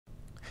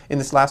In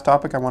this last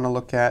topic, I want to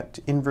look at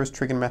inverse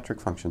trigonometric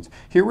functions.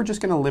 Here we're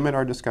just going to limit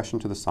our discussion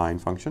to the sine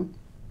function.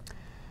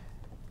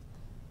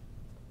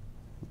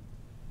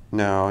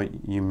 Now,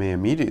 you may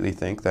immediately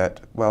think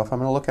that, well, if I'm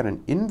going to look at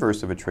an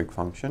inverse of a trig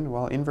function,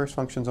 well, inverse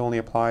functions only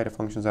apply to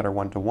functions that are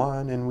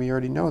one-to-one, and we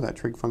already know that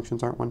trig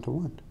functions aren't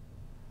one-to-one.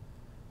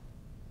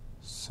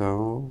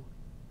 So,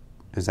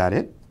 is that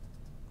it?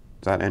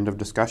 Is that end of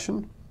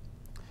discussion?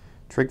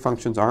 Trig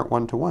functions aren't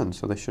one-to-one,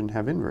 so they shouldn't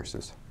have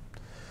inverses.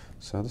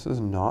 So this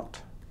is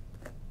not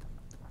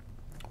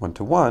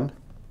one-to-one,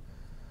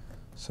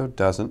 so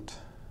doesn't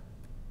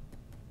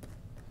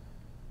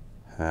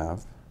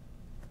have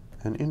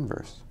an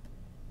inverse.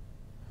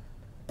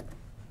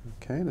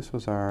 Okay, this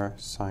was our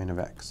sine of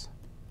x.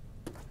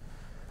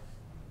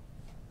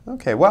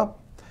 Okay,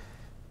 well,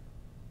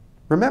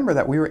 remember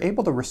that we were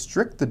able to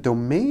restrict the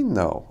domain,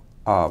 though,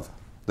 of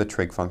the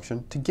trig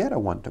function to get a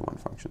one-to-one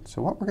function.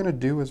 So what we're going to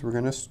do is we're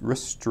going to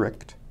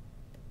restrict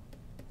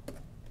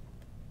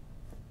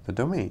the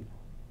domain.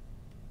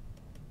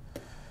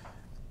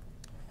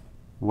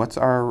 What's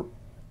our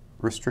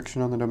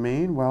restriction on the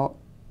domain? Well,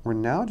 we're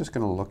now just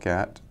going to look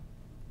at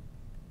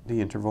the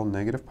interval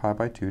negative pi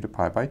by 2 to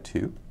pi by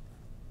 2.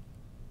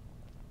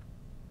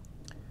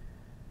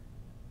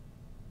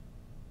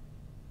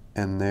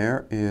 And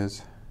there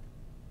is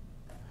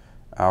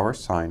our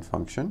sine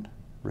function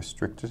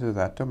restricted to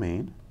that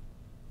domain.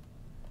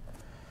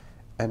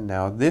 And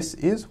now this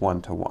is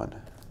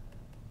one-to-one.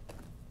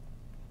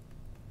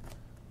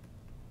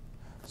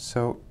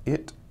 So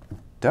it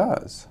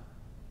does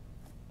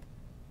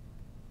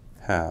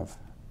have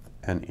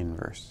an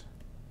inverse.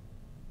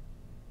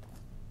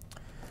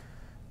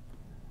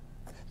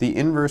 The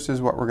inverse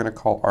is what we're going to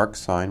call arc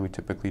sine. We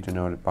typically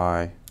denote it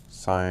by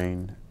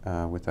sine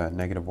with a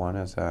 -1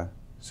 as a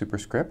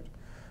superscript,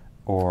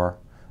 or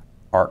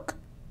arc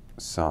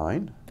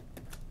sine.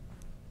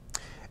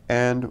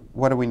 And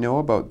what do we know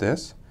about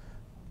this?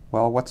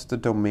 Well, what's the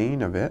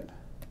domain of it?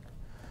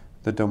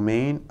 The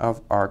domain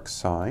of arc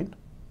sine,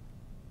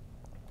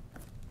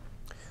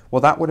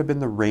 well, that would have been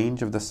the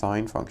range of the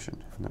sine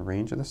function. And the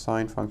range of the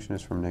sine function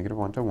is from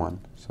 -1 to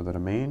 1. So the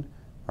domain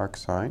arc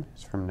sine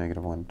is from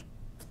 -1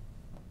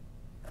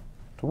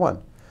 to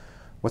 1.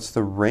 What's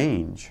the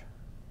range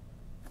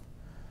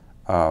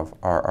of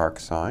our arc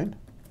sine?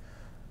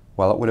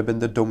 Well, it would have been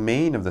the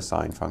domain of the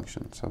sine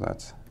function. So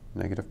that's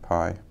negative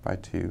pi by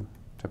 2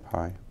 to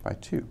pi by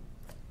 2.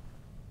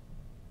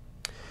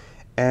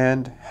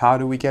 And how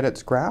do we get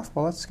its graph?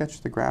 Well, let's sketch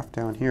the graph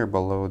down here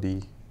below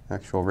the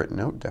actual written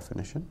out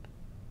definition.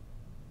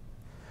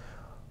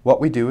 What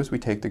we do is we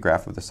take the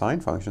graph of the sine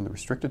function, the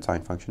restricted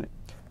sine function,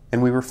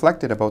 and we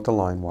reflect it about the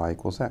line y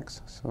equals x.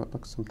 So it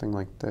looks something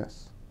like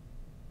this.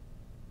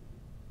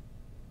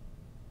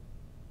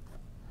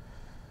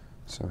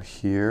 So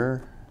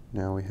here,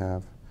 now we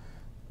have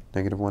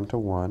 -1 to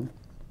 1,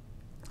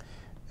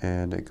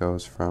 and it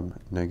goes from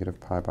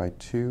negative pi by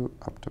 2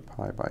 up to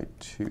pi by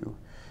 2.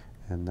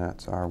 And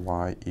that's our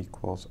y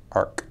equals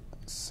arc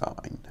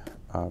sine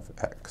of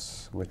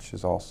x, which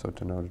is also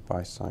denoted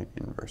by sine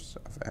inverse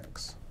of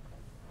x.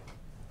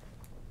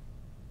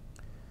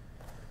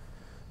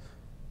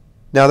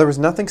 Now, there was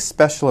nothing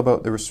special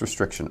about this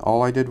restriction.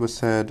 All I did was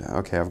said,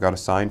 okay, I've got a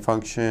sine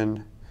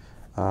function.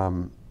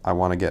 I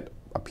want to get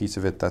a piece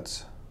of it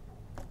that's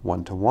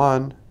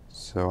one-to-one.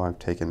 So I've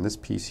taken this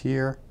piece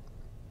here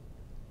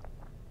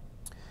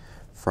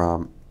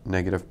from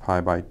negative pi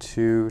by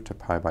 2 to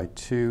pi by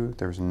 2.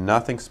 There's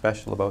nothing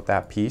special about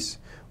that piece.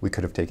 We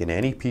could have taken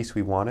any piece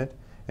we wanted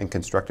and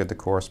constructed the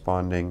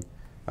corresponding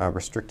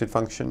restricted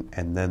function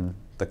and then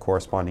the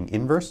corresponding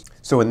inverse.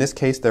 So in this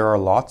case, there are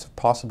lots of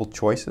possible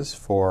choices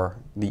for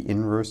the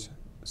inverse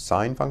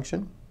sine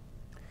function.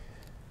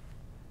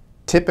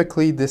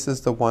 Typically, this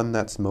is the one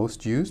that's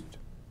most used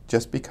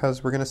just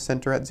because we're going to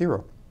center at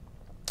 0.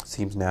 It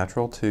seems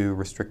natural to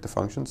restrict the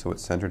function so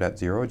it's centered at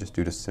 0 just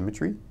due to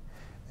symmetry,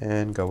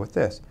 and go with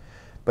this.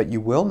 But you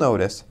will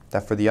notice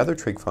that for the other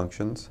trig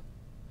functions,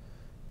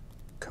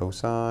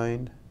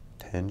 cosine,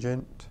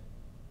 tangent,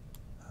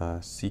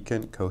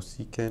 secant,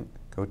 cosecant,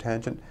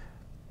 cotangent,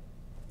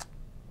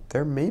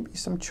 there may be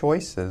some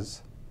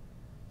choices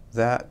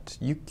that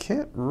you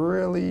can't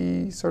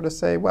really sort of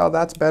say, well,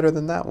 that's better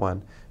than that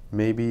one.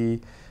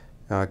 Maybe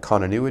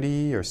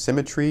continuity or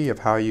symmetry of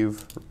how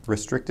you've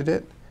restricted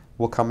it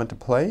will come into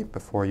play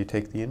before you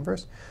take the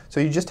inverse. So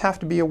you just have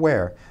to be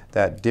aware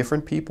that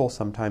different people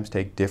sometimes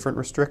take different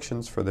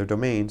restrictions for their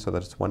domain so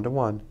that it's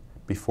one-to-one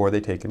before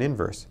they take an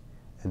inverse.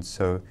 And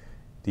so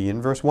the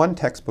inverse one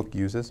textbook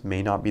uses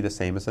may not be the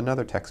same as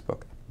another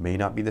textbook, may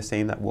not be the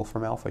same that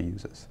Wolfram Alpha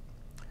uses.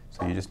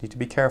 So you just need to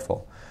be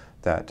careful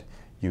that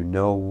you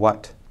know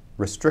what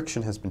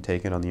restriction has been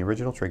taken on the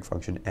original trig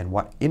function and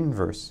what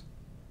inverse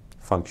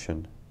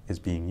function is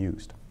being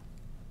used.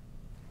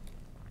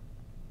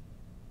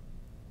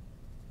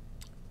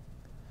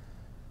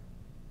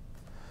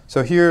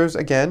 So here's,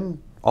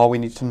 again, all we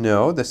need to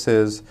know. This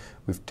is,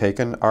 we've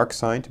taken arc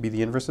sine to be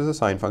the inverse of the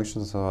sine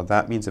function, so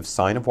that means if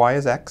sine of y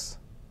is x,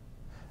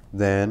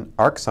 then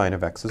arc sine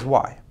of x is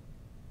y.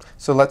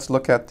 So let's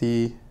look at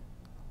the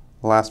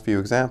last few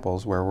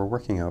examples where we're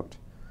working out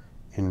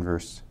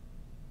inverse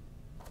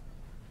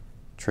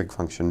trig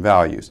function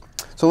values.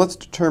 So let's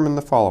determine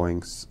the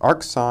following.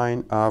 Arc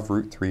sine of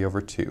root 3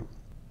 over 2.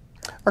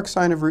 Arc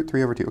sine of root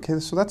 3 over 2. Okay,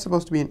 so that's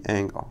supposed to be an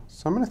angle.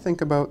 So I'm going to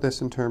think about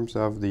this in terms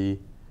of the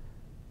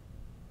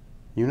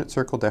unit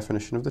circle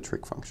definition of the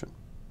trig function.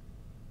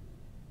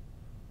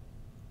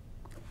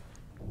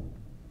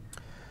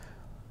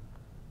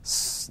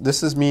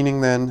 This is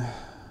meaning then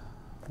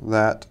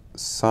that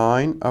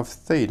sine of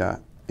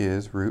theta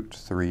is root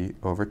 3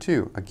 over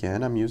 2.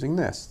 Again, I'm using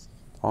this.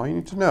 All you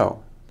need to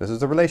know, this is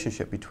the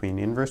relationship between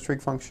the inverse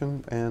trig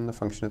function and the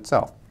function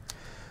itself.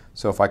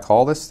 So if I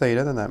call this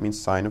theta, then that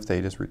means sine of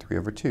theta is root 3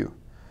 over 2.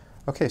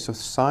 Okay, so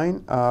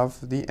sine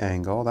of the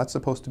angle, that's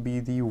supposed to be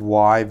the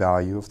y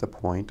value of the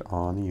point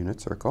on the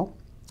unit circle.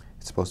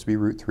 It's supposed to be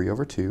root 3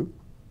 over 2.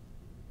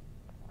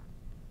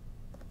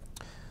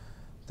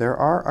 There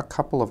are a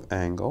couple of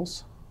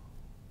angles.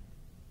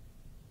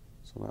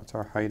 So that's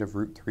our height of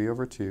root 3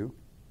 over 2.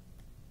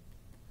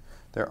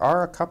 There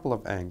are a couple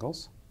of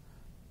angles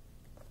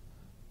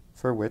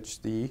for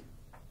which the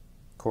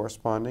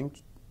corresponding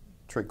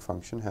trig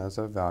function has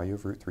a value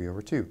of root 3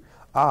 over 2.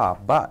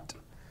 But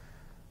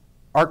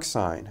arc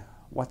sine,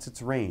 what's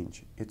its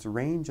range? Its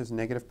range is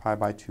negative pi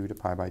by 2 to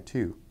pi by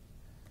 2.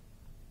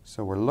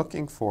 So we're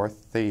looking for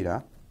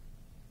theta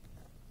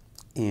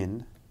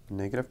in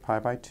negative pi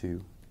by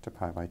 2 to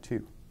pi by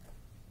 2.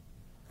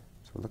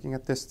 So we're looking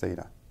at this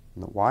theta,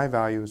 and the y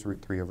value is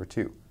root 3 over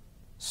 2.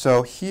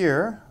 So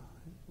here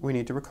we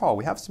need to recall,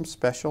 we have some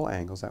special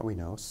angles that we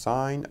know.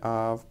 Sine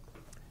of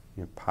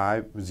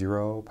pi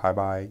 0, pi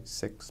by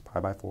 6, pi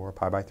by 4,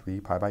 pi by 3,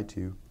 pi by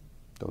 2.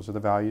 Those are the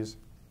values,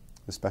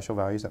 the special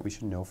values that we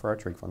should know for our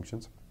trig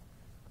functions.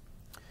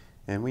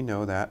 And we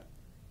know that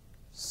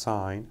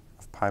sine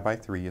of pi by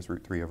 3 is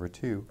root 3 over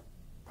 2.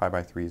 Pi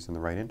by 3 is in the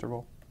right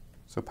interval,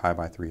 so pi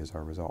by 3 is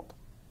our result.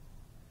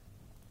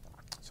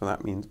 So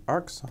that means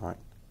arc sine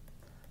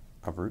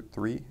of root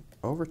 3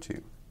 over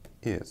 2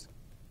 is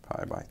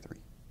pi by 3.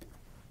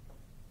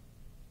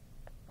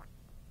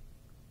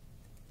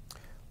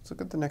 Let's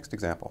look at the next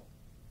example.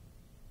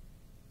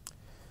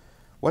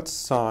 What's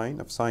sine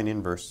of sine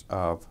inverse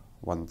of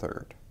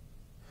 1/3?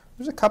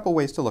 There's a couple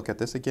ways to look at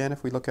this. Again,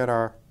 if we look at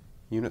our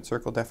unit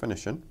circle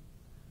definition,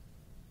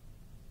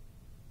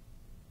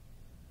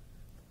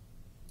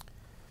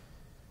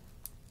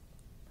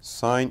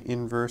 sine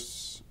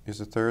inverse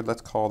is 1/3.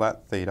 Let's call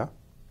that theta.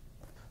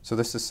 So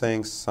this is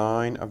saying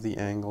sine of the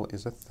angle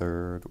is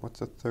 1/3. What's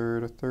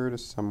 1/3? 1/3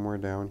 is somewhere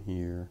down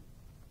here.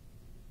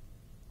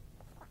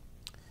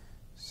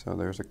 So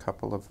there's a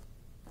couple of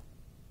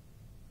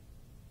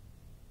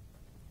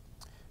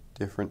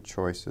different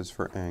choices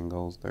for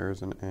angles.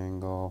 There's an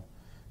angle,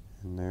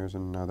 and there's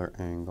another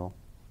angle.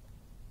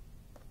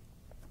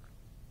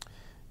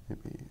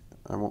 Maybe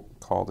I won't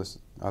call this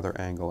other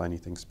angle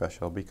anything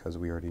special because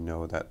we already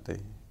know that the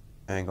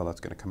angle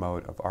that's going to come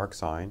out of arc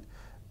sine,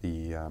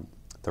 the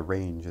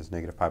range is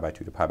negative pi by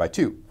 2 to pi by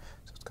 2.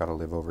 So it's got to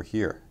live over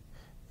here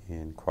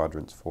in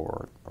quadrants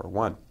 4 or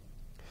 1.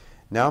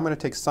 Now I'm going to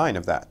take sine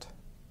of that.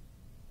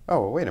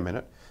 Oh, well, wait a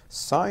minute.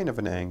 Sine of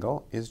an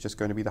angle is just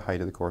going to be the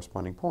height of the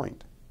corresponding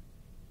point.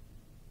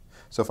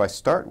 So if I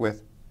start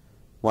with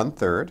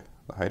 1/3,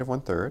 the height of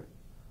 1/3,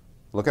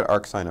 look at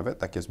arc sine of it,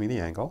 that gives me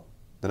the angle.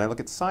 Then I look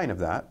at sine of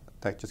that,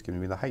 that just gives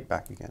me the height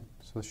back again.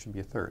 So this should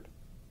be 1/3.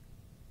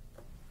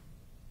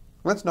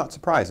 Well, that's not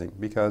surprising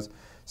because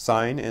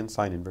sine and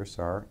sine inverse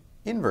are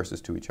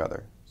inverses to each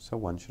other. So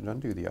one should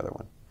undo the other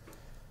one.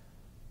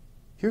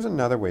 Here's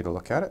another way to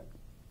look at it.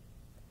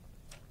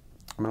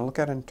 I'm going to look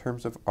at it in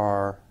terms of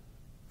our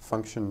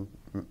function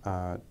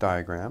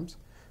diagrams,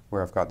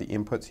 where I've got the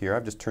inputs here.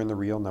 I've just turned the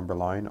real number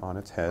line on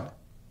its head.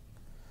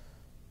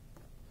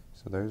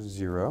 So there's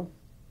 0.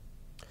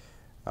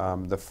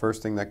 The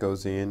first thing that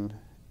goes in,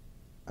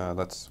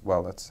 let's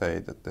say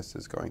that this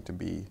is going to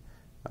be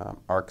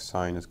arc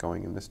sine is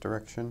going in this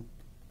direction,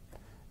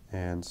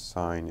 and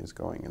sine is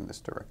going in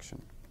this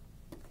direction.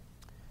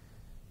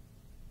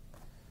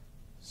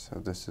 So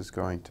this is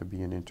going to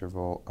be an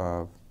interval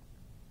of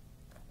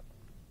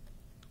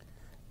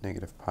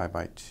negative pi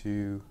by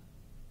 2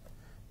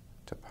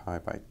 to pi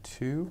by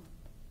 2,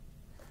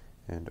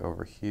 and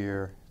over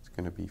here it's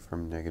going to be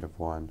from negative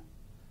 1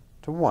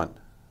 to 1.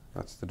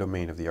 That's the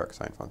domain of the arc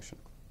sine function.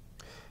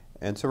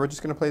 And so we're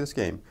just going to play this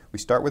game. We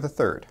start with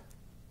 1/3.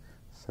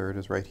 1/3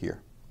 is right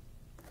here.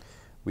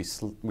 We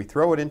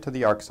throw it into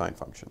the arc sine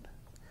function.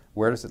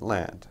 Where does it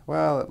land?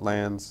 Well, it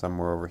lands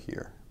somewhere over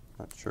here.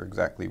 Not sure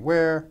exactly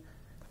where,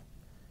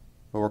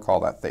 but we'll call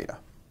that theta.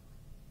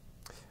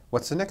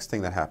 What's the next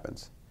thing that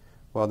happens?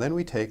 Well, then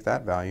we take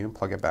that value and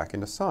plug it back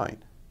into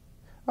sine.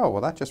 Oh,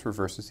 well, that just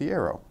reverses the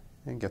arrow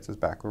and gets us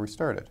back where we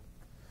started.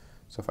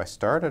 So if I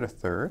start at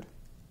 1/3,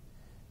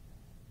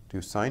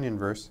 do sine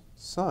inverse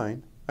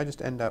sine, I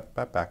just end up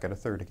back at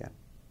 1/3 again.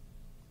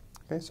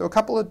 Okay, so a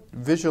couple of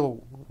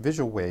visual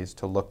ways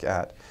to look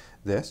at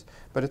this,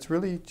 but it's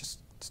really just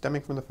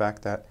stemming from the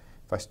fact that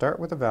if I start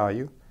with a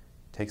value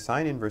take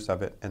sine inverse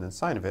of it, and then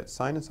sine of it.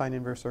 Sine and sine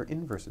inverse are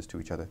inverses to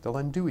each other. They'll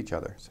undo each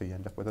other, so you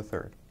end up with a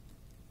third.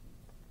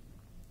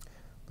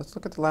 Let's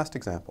look at the last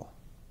example.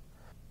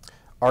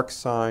 Arc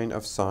sine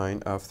of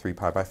 3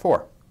 pi by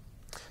 4.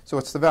 So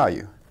what's the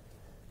value?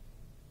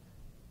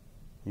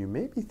 You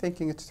may be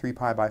thinking it's 3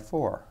 pi by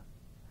 4.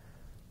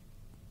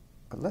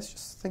 But let's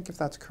just think if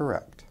that's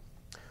correct.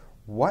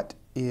 What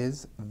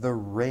is the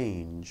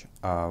range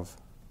of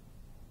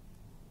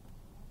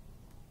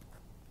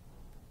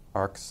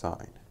arc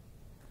sine?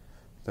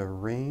 The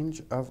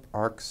range of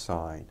arc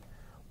sine.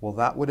 Well,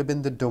 that would have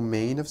been the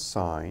domain of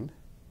sine.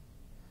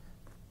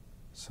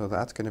 So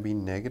that's going to be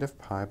negative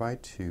pi by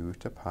 2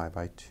 to pi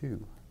by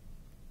 2.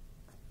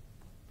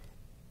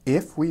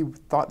 If we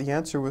thought the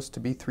answer was to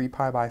be 3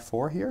 pi by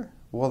 4 here,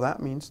 well,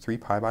 that means 3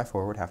 pi by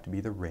 4 would have to be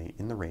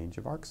in the range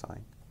of arc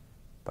sine.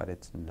 But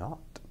it's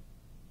not.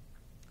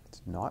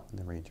 It's not in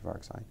the range of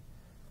arc sine.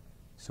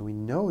 So we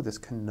know this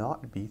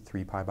cannot be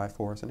 3 pi by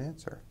 4 as an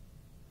answer.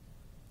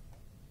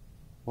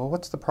 Well,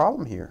 what's the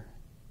problem here?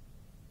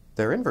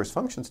 They're inverse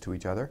functions to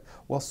each other.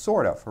 Well,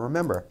 sort of.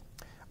 Remember,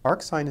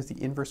 arc sine is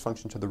the inverse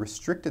function to the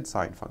restricted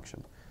sine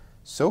function.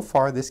 So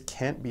far, this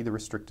can't be the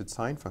restricted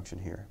sine function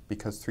here,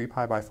 because 3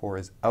 pi by 4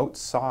 is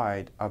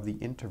outside of the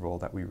interval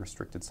that we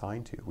restricted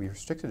sine to. We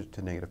restricted it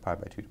to negative pi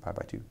by 2 to pi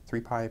by 2.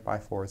 3 pi by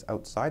 4 is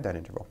outside that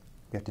interval.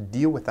 We have to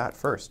deal with that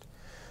first.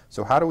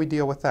 So how do we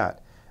deal with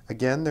that?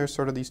 Again, there's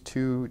sort of these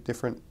two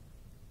different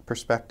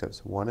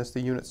perspectives. One is the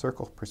unit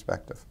circle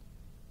perspective.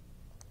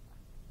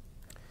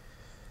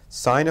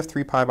 Sine of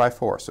 3 pi by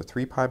 4. So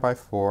 3 pi by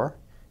 4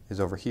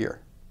 is over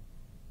here.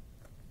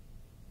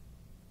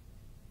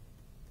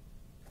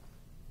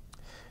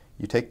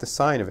 You take the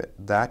sine of it.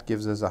 That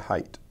gives us a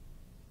height.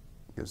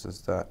 Gives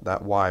us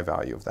that y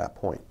value of that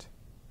point.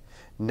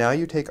 Now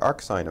you take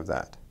arc sine of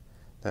that.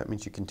 That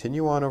means you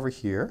continue on over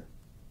here,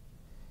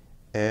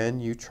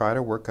 and you try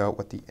to work out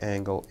what the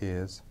angle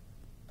is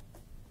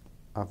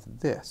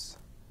of this.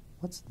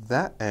 What's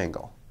that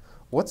angle?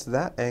 What's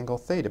that angle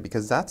theta?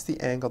 Because that's the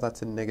angle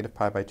that's in negative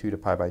pi by 2 to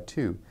pi by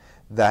 2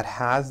 that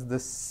has the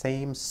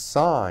same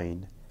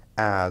sign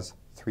as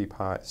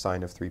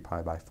sine of 3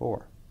 pi by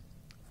 4.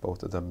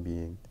 Both of them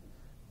being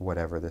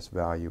whatever this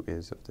value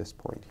is of this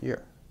point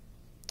here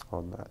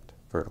on that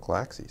vertical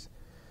axis.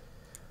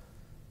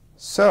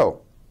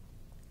 So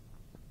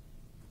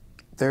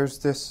there's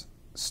this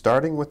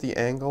starting with the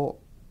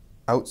angle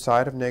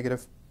outside of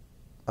negative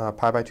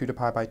pi by 2 to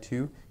pi by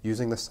 2,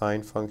 using the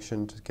sine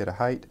function to get a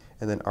height,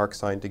 and then arc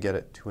sine to get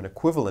it to an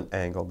equivalent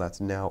angle that's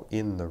now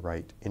in the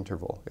right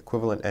interval.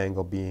 Equivalent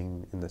angle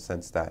being in the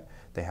sense that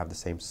they have the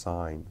same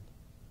sign.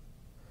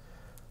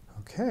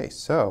 Okay,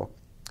 so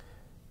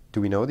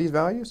do we know these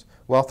values?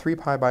 Well, 3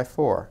 pi by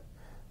 4.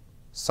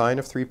 Sine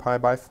of 3 pi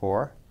by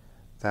 4,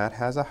 that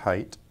has a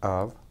height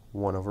of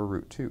 1 over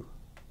root 2.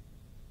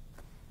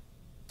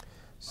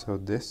 So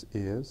this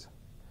is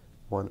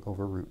 1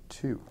 over root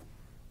 2.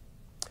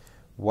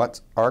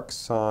 What's arc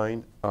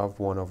sine of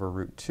 1 over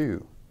root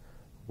 2?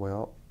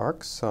 Well,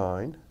 arc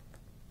sine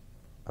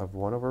of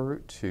 1 over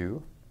root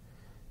 2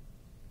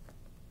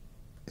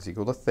 is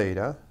equal to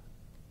theta,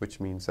 which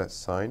means that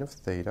sine of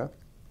theta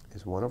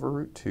is 1 over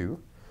root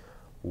 2.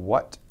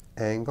 What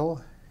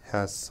angle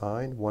has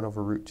sine 1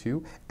 over root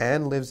 2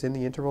 and lives in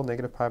the interval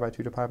negative pi by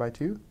 2 to pi by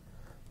 2?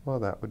 Well,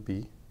 that would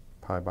be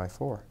pi by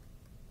 4.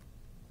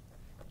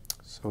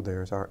 So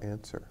there's our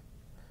answer,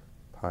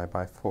 pi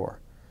by 4.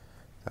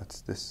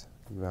 That's this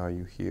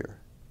value here,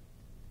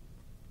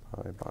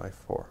 pi by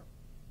 4.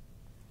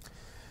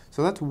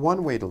 So that's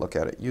one way to look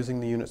at it, using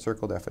the unit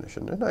circle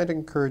definition. And I'd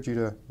encourage you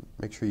to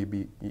make sure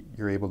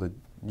you're able to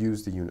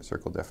use the unit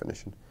circle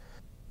definition.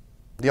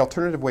 The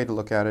alternative way to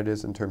look at it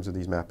is in terms of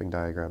these mapping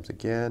diagrams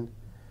again.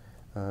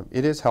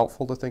 It is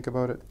helpful to think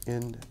about it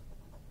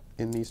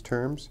in these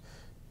terms.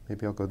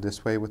 Maybe I'll go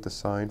this way with the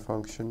sine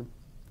function,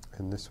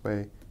 and this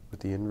way with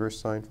the inverse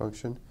sine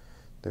function.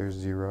 There's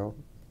 0,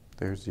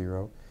 there's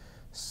 0.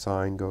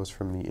 Sine goes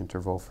from the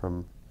interval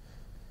from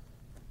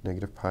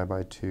negative pi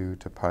by 2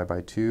 to pi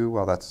by 2.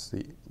 Well, that's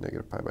the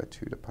negative pi by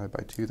 2 to pi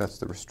by 2. That's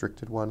the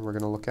restricted one we're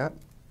going to look at.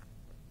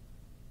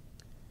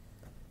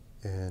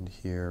 And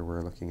here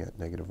we're looking at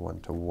negative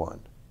 1 to 1.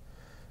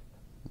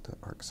 The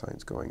arc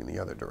sine's going in the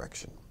other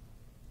direction.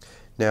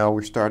 Now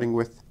we're starting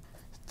with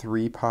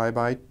 3 pi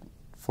by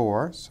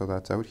 4, so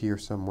that's out here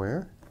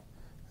somewhere.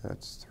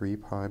 That's 3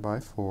 pi by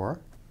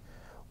 4.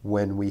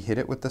 When we hit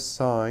it with the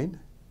sine,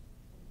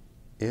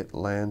 it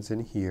lands in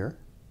here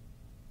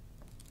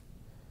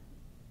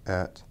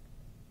at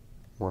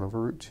 1 over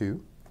root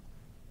 2.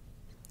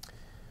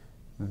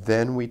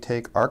 Then we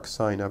take arc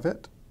sine of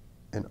it,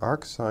 and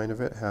arc sine of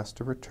it has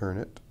to return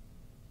it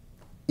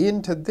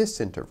into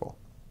this interval.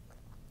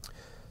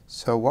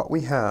 So what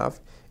we have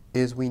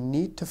is we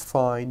need to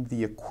find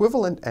the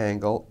equivalent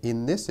angle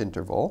in this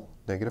interval,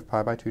 negative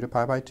pi by 2 to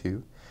pi by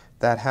 2,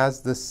 that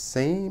has the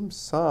same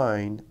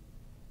sign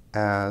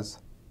as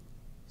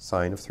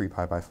sine of 3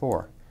 pi by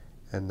 4.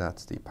 And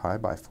that's the pi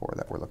by 4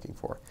 that we're looking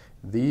for.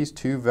 These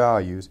two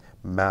values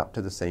map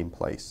to the same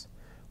place.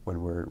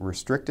 When we're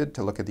restricted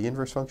to look at the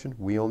inverse function,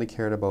 we only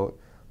cared about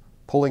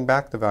pulling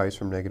back the values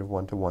from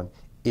 -1 to 1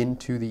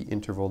 into the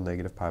interval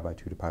 -π/2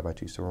 to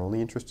π/2. So we're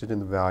only interested in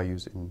the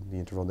values in the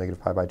interval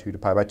 -π/2 to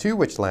π/2,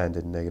 which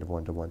landed in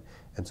 -1 to 1.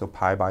 And so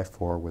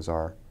π/4 was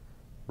our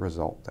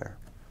result there.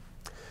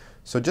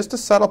 So just a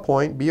subtle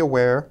point, be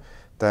aware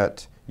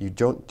that you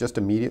don't just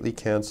immediately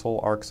cancel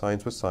arc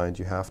sines with sines.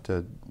 You have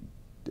to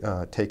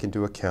take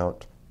into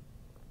account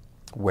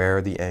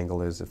where the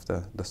angle is if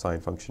the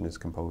sine function is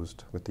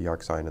composed with the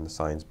arc sine and the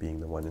sines being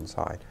the one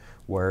inside.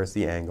 Where is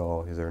the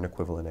angle? Is there an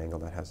equivalent angle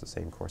that has the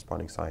same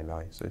corresponding sine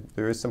value? So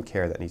there is some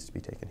care that needs to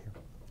be taken here.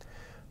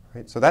 All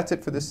right, so that's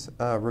it for this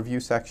review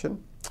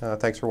section.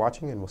 Thanks for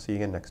watching, and we'll see you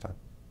again next time.